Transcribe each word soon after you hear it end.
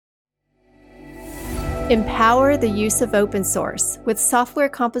Empower the use of open source with software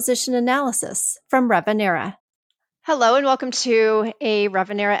composition analysis from Revenera. Hello and welcome to a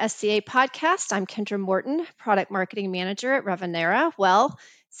Revenera SCA podcast. I'm Kendra Morton, Product Marketing Manager at Revenera. Well,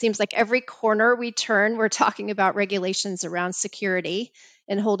 seems like every corner we turn, we're talking about regulations around security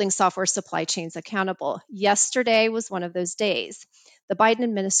and holding software supply chains accountable. Yesterday was one of those days. The Biden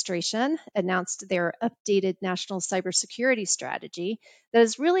administration announced their updated national cybersecurity strategy that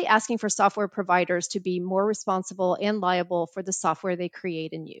is really asking for software providers to be more responsible and liable for the software they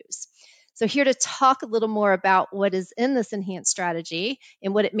create and use. So here to talk a little more about what is in this enhanced strategy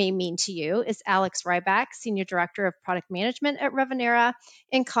and what it may mean to you is Alex Ryback, Senior Director of Product Management at Revenera,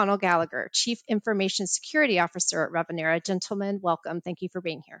 and Connell Gallagher, Chief Information Security Officer at Revenera. Gentlemen, welcome. Thank you for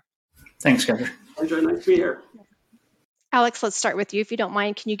being here. Thanks, Kendra. Kendra, nice to be here. Alex, let's start with you. If you don't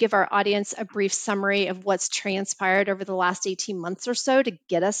mind, can you give our audience a brief summary of what's transpired over the last 18 months or so to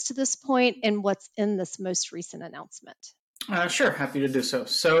get us to this point and what's in this most recent announcement? Sure, happy to do so.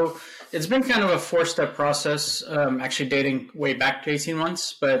 So it's been kind of a four-step process, actually dating way back to 18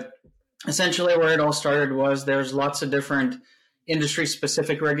 months, but essentially where it all started was there's lots of different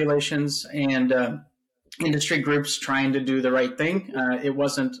industry-specific regulations and industry groups trying to do the right thing. It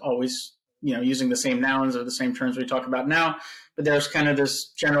wasn't always using the same nouns or the same terms we talk about now, but there's kind of this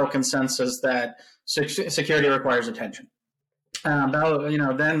general consensus that security requires attention.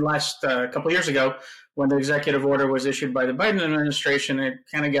 Then last couple of years ago, when the executive order was issued by the Biden administration, it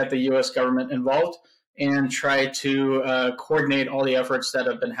kind of got the U.S. government involved and tried to coordinate all the efforts that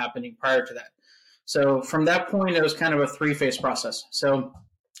have been happening prior to that. So from that point, it was kind of a three-phase process. So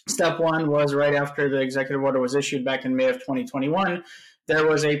step one was right after the executive order was issued back in May of 2021, there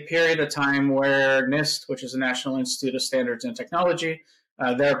was a period of time where NIST, which is the National Institute of Standards and Technology,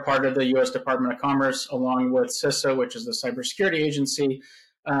 they're part of the U.S. Department of Commerce, along with CISA, which is the Cybersecurity Agency,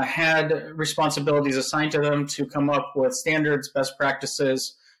 had responsibilities assigned to them to come up with standards, best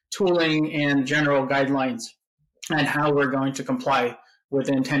practices, tooling, and general guidelines on how we're going to comply with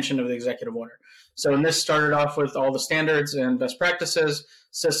the intention of the executive order. So when this started off with all the standards and best practices,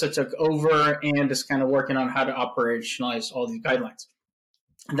 CISA took over and is kind of working on how to operationalize all these guidelines.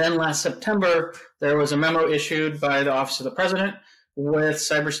 Then last September, there was a memo issued by the Office of the President with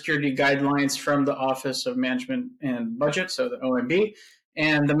cybersecurity guidelines from the Office of Management and Budget, so the OMB.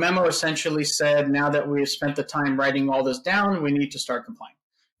 And the memo essentially said, now that we've spent the time writing all this down, we need to start complying.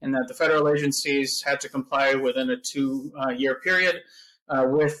 And that the federal agencies had to comply within a 2-year period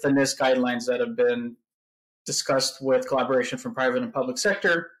with the NIST guidelines that have been discussed with collaboration from private and public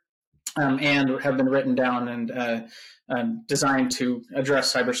sector and have been written down and designed to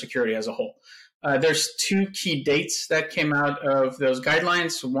address cybersecurity as a whole. There's two key dates that came out of those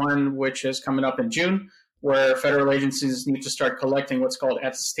guidelines. One, which is coming up in June, where federal agencies need to start collecting what's called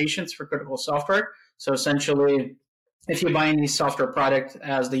attestations for critical software. So essentially, if you buy any software product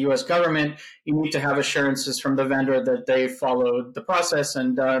as the U.S. government, you need to have assurances from the vendor that they followed the process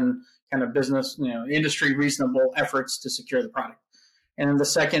and done kind of business, industry reasonable efforts to secure the product. And then the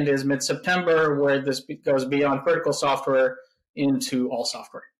second is mid-September, where this goes beyond critical software into all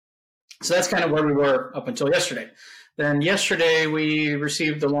software. So that's kind of where we were up until yesterday. Then yesterday, we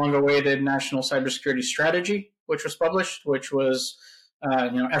received the long-awaited National Cybersecurity Strategy, which was published, which was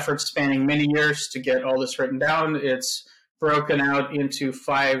efforts spanning many years to get all this written down. It's broken out into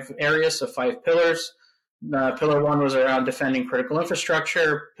 5 areas, so 5 pillars. Pillar 1 was around defending critical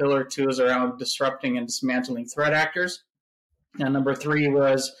infrastructure. Pillar 2 is around disrupting and dismantling threat actors. And number 3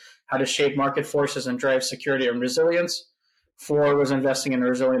 was how to shape market forces and drive security and resilience. 4 was investing in a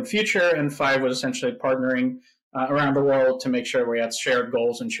resilient future. And 5 was essentially partnering around the world to make sure we had shared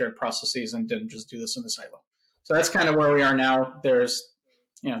goals and shared processes and didn't just do this in the silo. So that's kind of where we are now. There's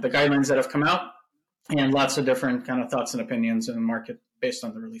the guidelines that have come out and lots of different kind of thoughts and opinions in the market based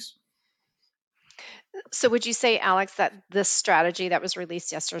on the release. So would you say, Alex, that this strategy that was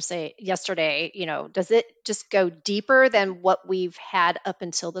released yesterday, does it just go deeper than what we've had up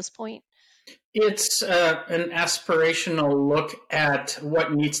until this point? It's an aspirational look at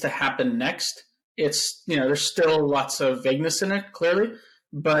what needs to happen next. It's, there's still lots of vagueness in it, clearly,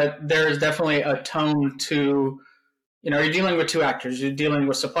 but there is definitely a tone to, you're dealing with 2 actors. You're dealing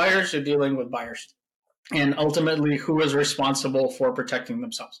with suppliers, you're dealing with buyers, and ultimately who is responsible for protecting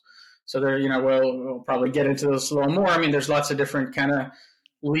themselves. So there, we'll probably get into this a little more. I mean, there's lots of different kind of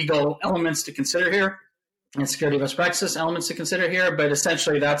legal elements to consider here and security best practices elements to consider here. But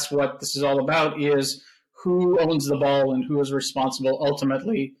essentially, that's what this is all about, is who owns the ball and who is responsible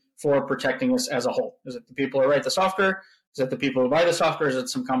ultimately for protecting us as a whole. Is it the people who write the software? Is it the people who buy the software? Is it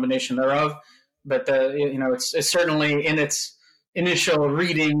some combination thereof? But it's certainly in its initial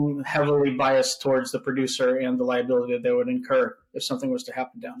reading heavily biased towards the producer and the liability that they would incur if something was to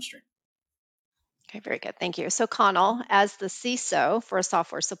happen downstream. Okay, very good. Thank you. So, Connell, as the CISO for a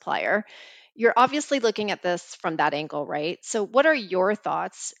software supplier, you're obviously looking at this from that angle, right? So, what are your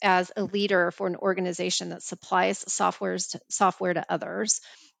thoughts as a leader for an organization that supplies software to others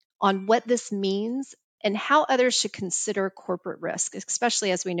on what this means and how others should consider corporate risk,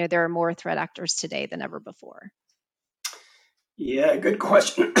 especially as we know there are more threat actors today than ever before? Yeah, good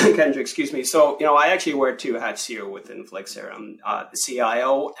question, Kendra. Excuse me. So, I actually wear two hats here within Flexera. I'm the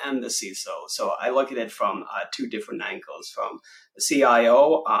CIO and the CISO. So I look at it from two different angles. From the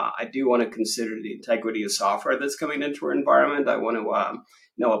CIO, I do want to consider the integrity of software that's coming into our environment. I want to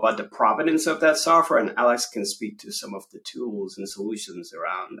know about the provenance of that software, and Alex can speak to some of the tools and solutions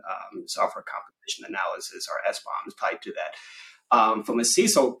around software composition analysis or SBOMs tied to that. From a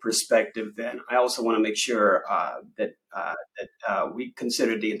CISO perspective, then I also want to make sure that we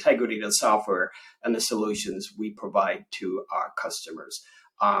consider the integrity of the software and the solutions we provide to our customers.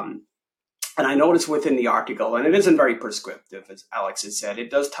 And I noticed within the article, and it isn't very prescriptive, as Alex had said, it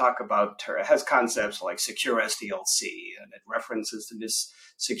does talk about, it has concepts like secure SDLC, and it references to this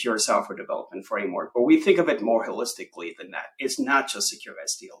secure software development framework. But we think of it more holistically than that. It's not just secure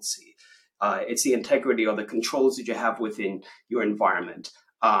SDLC. It's the integrity or the controls that you have within your environment.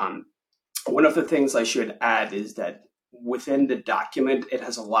 One of the things I should add is that within the document, it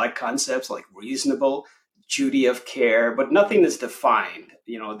has a lot of concepts like reasonable, duty of care, but nothing is defined.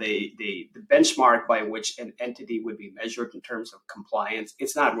 The benchmark by which an entity would be measured in terms of compliance,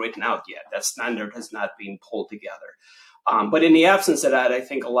 it's not written out yet. That standard has not been pulled together. But in the absence of that, I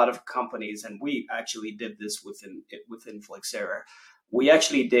think a lot of companies, and we actually did this within Flexera, we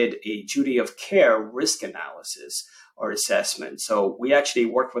actually did a duty of care risk analysis or assessment. So we actually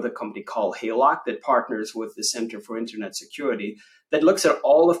worked with a company called Haylock that partners with the Center for Internet Security that looks at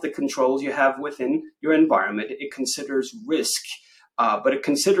all of the controls you have within your environment. It considers risk, but it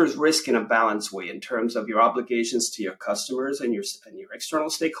considers risk in a balanced way in terms of your obligations to your customers and your external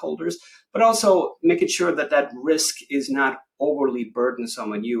stakeholders, but also making sure that that risk is not overly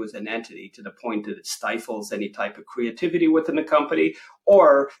burdensome on you as an entity to the point that it stifles any type of creativity within the company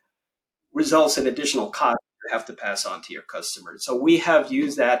or results in additional costs you have to pass on to your customers. So we have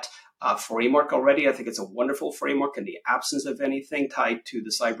used that framework already. I think it's a wonderful framework. In the absence of anything tied to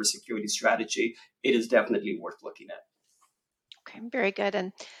the cybersecurity strategy, it is definitely worth looking at. Okay, very good.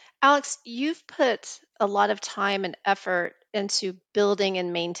 And Alex, you've put a lot of time and effort into building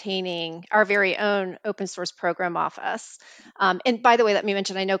and maintaining our very own open source program office. And by the way, let me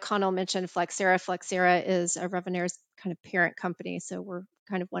mention, I know Connell mentioned Flexera. Flexera is a Revenera's kind of parent company, so we're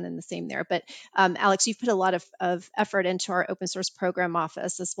kind of one and the same there. But Alex, you've put a lot of effort into our open source program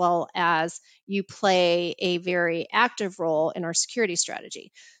office, as well as you play a very active role in our security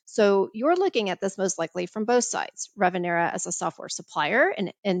strategy. So you're looking at this most likely from both sides, Revenera as a software supplier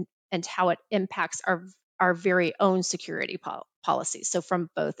and how it impacts our very own security policies. So from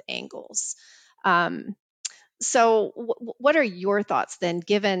both angles. So what are your thoughts then,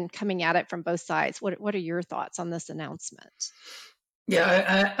 given coming at it from both sides? What are your thoughts on this announcement?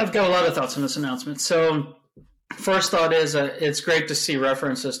 Yeah, I've got a lot of thoughts on this announcement. So first thought is it's great to see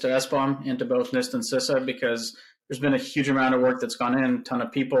references to SBOM and to both NIST and CISA because there's been a huge amount of work that's gone in, a ton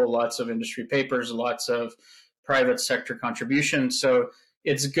of people, lots of industry papers, lots of private sector contributions. So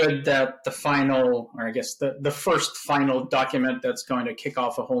it's good that the final, or I guess the first final document that's going to kick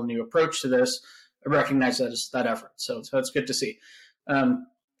off a whole new approach to this recognizes that effort. So it's good to see.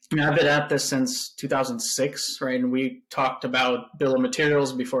 I've been at this since 2006, right? And we talked about bill of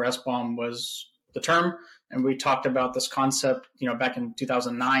materials before SBOM was the term. And we talked about this concept, back in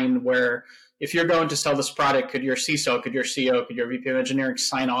 2009, where if you're going to sell this product, could your CISO, could your CEO, could your VP of engineering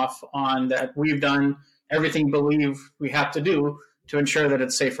sign off on that we've done everything we have to do to ensure that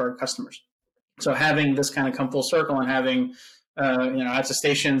it's safe for our customers. So having this kind of come full circle and having,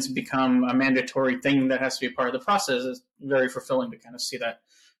 attestations become a mandatory thing that has to be part of the process is very fulfilling to kind of see that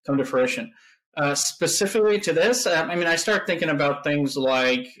come to fruition. Specifically to this, I start thinking about things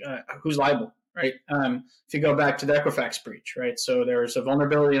like who's liable, right? If you go back to the Equifax breach, right? So there's a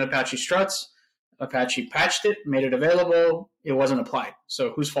vulnerability in Apache Struts. Apache patched it, made it available. It wasn't applied.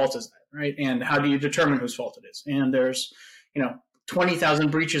 So whose fault is that, right? And how do you determine whose fault it is? And there's,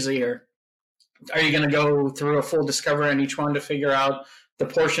 20,000 breaches a year. Are you going to go through a full discovery on each one to figure out the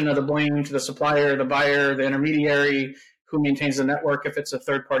portion of the blame to the supplier, the buyer, the intermediary, who maintains the network if it's a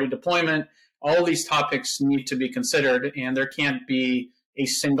third-party deployment? All these topics need to be considered, and there can't be a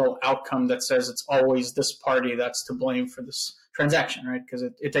single outcome that says it's always this party that's to blame for this transaction, right? Because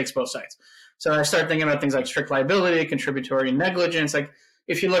it takes both sides. So I start thinking about things like strict liability, contributory negligence. Like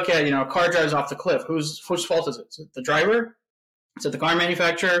if you look at, a car drives off the cliff, whose fault is it? Is it the driver? Is it the car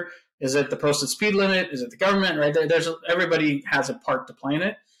manufacturer? Is it the posted speed limit? Is it the government? Right? Everybody has a part to play in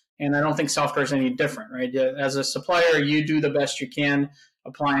it, and I don't think software is any different. Right? As a supplier, you do the best you can,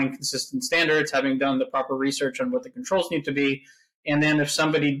 applying consistent standards, having done the proper research on what the controls need to be, and then if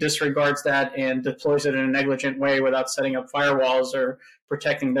somebody disregards that and deploys it in a negligent way without setting up firewalls or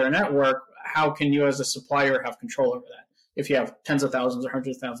protecting their network, how can you as a supplier have control over that if you have tens of thousands or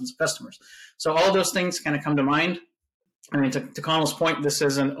hundreds of thousands of customers? So all those things kind of come to mind. I mean, to Connell's point, this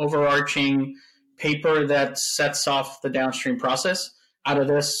is an overarching paper that sets off the downstream process. Out of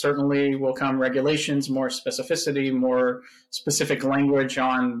this, certainly will come regulations, more specificity, more specific language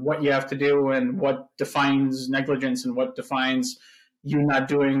on what you have to do and what defines negligence and what defines you not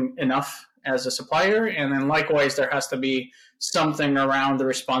doing enough as a supplier. And then likewise, there has to be something around the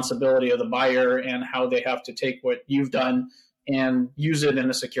responsibility of the buyer and how they have to take what you've done and use it in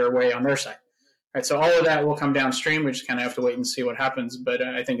a secure way on their side. Right, so all of that will come downstream. We just kind of have to wait and see what happens. But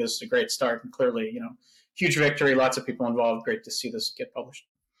I think this is a great start, and clearly, huge victory. Lots of people involved. Great to see this get published.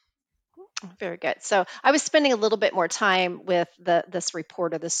 Very good. So I was spending a little bit more time with this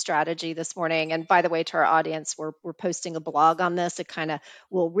report of this strategy this morning. And by the way, to our audience, we're posting a blog on this. It kind of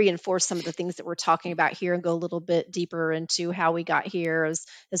will reinforce some of the things that we're talking about here and go a little bit deeper into how we got here,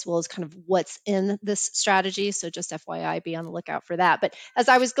 as well as kind of what's in this strategy. So just FYI, be on the lookout for that. But as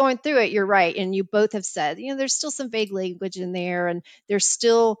I was going through it, you're right. And you both have said, there's still some vague language in there, and there's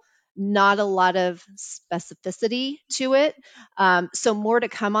still not a lot of specificity to it. So more to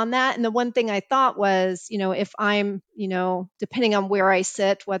come on that. And the one thing I thought was, if I'm, depending on where I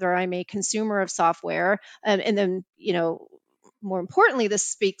sit, whether I'm a consumer of software, and then, more importantly, this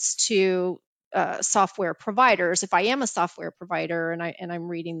speaks to software providers. If I am a software provider and I'm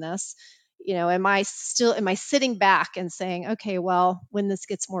reading this, am I sitting back and saying, okay, well, when this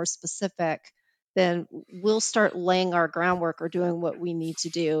gets more specific, then we'll start laying our groundwork or doing what we need to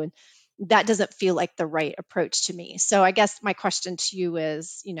do. And that doesn't feel like the right approach to me. So I guess my question to you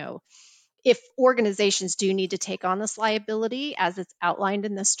is, if organizations do need to take on this liability as it's outlined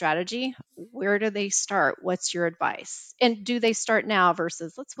in this strategy, where do they start? What's your advice? And do they start now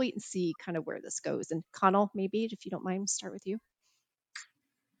versus let's wait and see kind of where this goes? And Connell, maybe if you don't mind, start with you.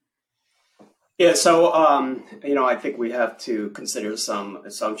 Yeah, so, I think we have to consider some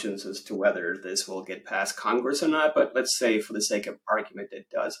assumptions as to whether this will get past Congress or not. But let's say, for the sake of argument, it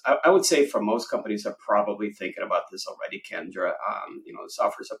does. I would say for most companies are probably thinking about this already, Kendra.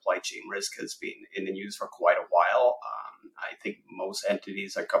 Software supply chain risk has been in the news for quite a while. I think most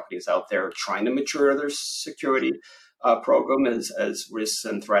entities or companies out there are trying to mature their security program as risks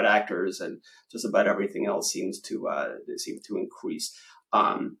and threat actors, and just about everything else seems to increase.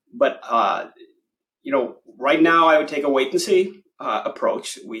 Right now I would take a wait and see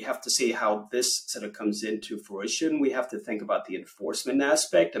approach. We have to see how this sort of comes into fruition. We have to think about the enforcement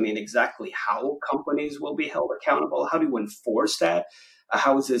aspect. I mean, exactly how companies will be held accountable. How do you enforce that?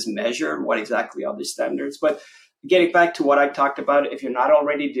 How is this measured? What exactly are the standards? But getting back to what I talked about, if you're not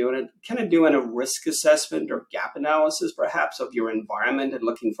already doing it, kind of doing a risk assessment or gap analysis, perhaps, of your environment and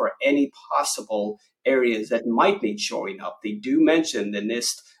looking for any possible areas that might need shoring up. They do mention the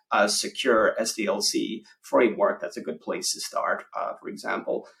NIST secure SDLC framework. That's a good place to start, for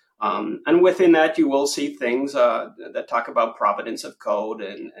example. And within that, you will see things that talk about provenance of code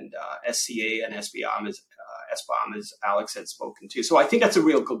and SCA and SBOM, as Alex had spoken to. So I think that's a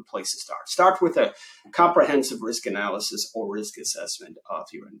real good place to start. Start with a comprehensive risk analysis or risk assessment of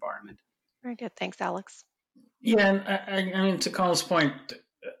your environment. Very good. Thanks, Alex. Yeah, and I mean, to Colin's point,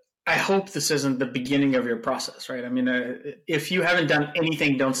 I hope this isn't the beginning of your process, right? I mean, if you haven't done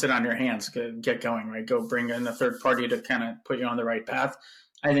anything, don't sit on your hands. Get going, right? Go bring in a third party to kind of put you on the right path.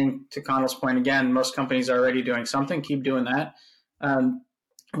 I think, to Connell's point, again, most companies are already doing something. Keep doing that.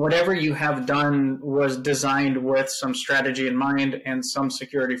 Whatever you have done was designed with some strategy in mind and some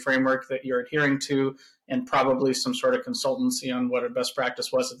security framework that you're adhering to, and probably some sort of consultancy on what a best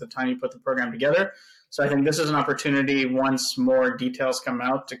practice was at the time you put the program together. So I think this is an opportunity, once more details come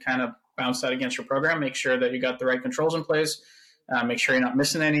out, to kind of bounce that against your program, make sure that you got the right controls in place, make sure you're not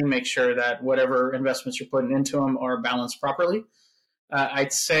missing any, make sure that whatever investments you're putting into them are balanced properly.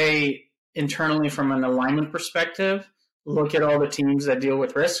 I'd say internally, from an alignment perspective, look at all the teams that deal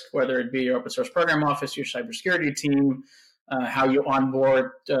with risk, whether it be your open source program office, your cybersecurity team, how you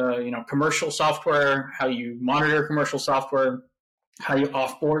onboard commercial software, how you monitor commercial software, how you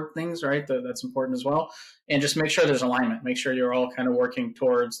offboard things, right? That's important as well. And just make sure there's alignment. Make sure you're all kind of working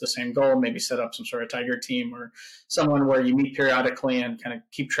towards the same goal. Maybe set up some sort of Tiger team or someone where you meet periodically and kind of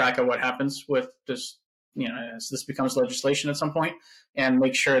keep track of what happens with this, as this becomes legislation at some point, and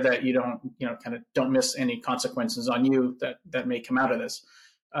make sure that you don't, kind of don't miss any consequences on you that may come out of this.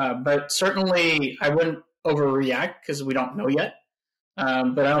 But certainly I wouldn't overreact because we don't know yet.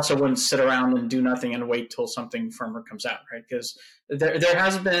 But I also wouldn't sit around and do nothing and wait till something firmer comes out, right? Because there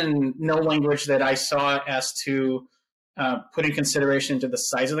has been no language that I saw as to put in consideration into the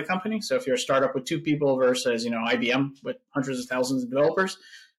size of the company. So if you're a startup with 2 people versus, IBM with hundreds of thousands of developers,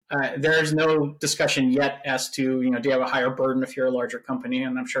 there's no discussion yet as to, do you have a higher burden if you're a larger company?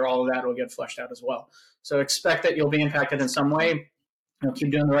 And I'm sure all of that will get fleshed out as well. So expect that you'll be impacted in some way.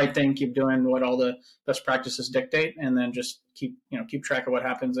 Keep doing the right thing, keep doing what all the best practices dictate, and then just keep track of what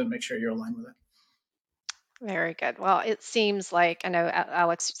happens and make sure you're aligned with it. Very good. Well, it seems like, I know,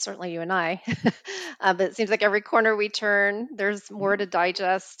 Alex, certainly you and I, but it seems like every corner we turn, there's more to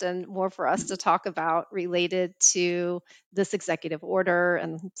digest and more for us to talk about related to this executive order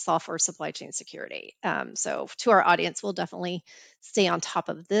and software supply chain security. So to our audience, we'll definitely stay on top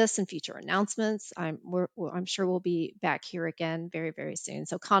of this in future announcements. I'm sure we'll be back here again very, very soon.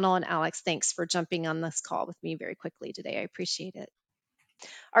 So Connell and Alex, thanks for jumping on this call with me very quickly today. I appreciate it.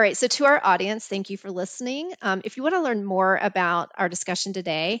 All right, so to our audience, thank you for listening. If you want to learn more about our discussion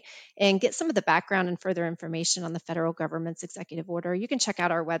today and get some of the background and further information on the federal government's executive order, you can check out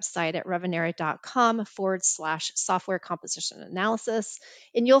our website at revenera.com/software composition analysis,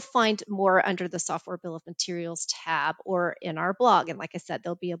 and you'll find more under the software bill of materials tab or in our blog. And like I said,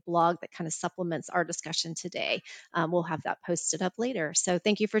 there'll be a blog that kind of supplements our discussion today. We'll have that posted up later. So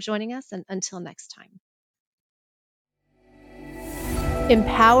thank you for joining us, and until next time.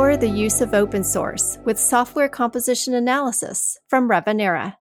 Empower the use of open source with software composition analysis from Revenera.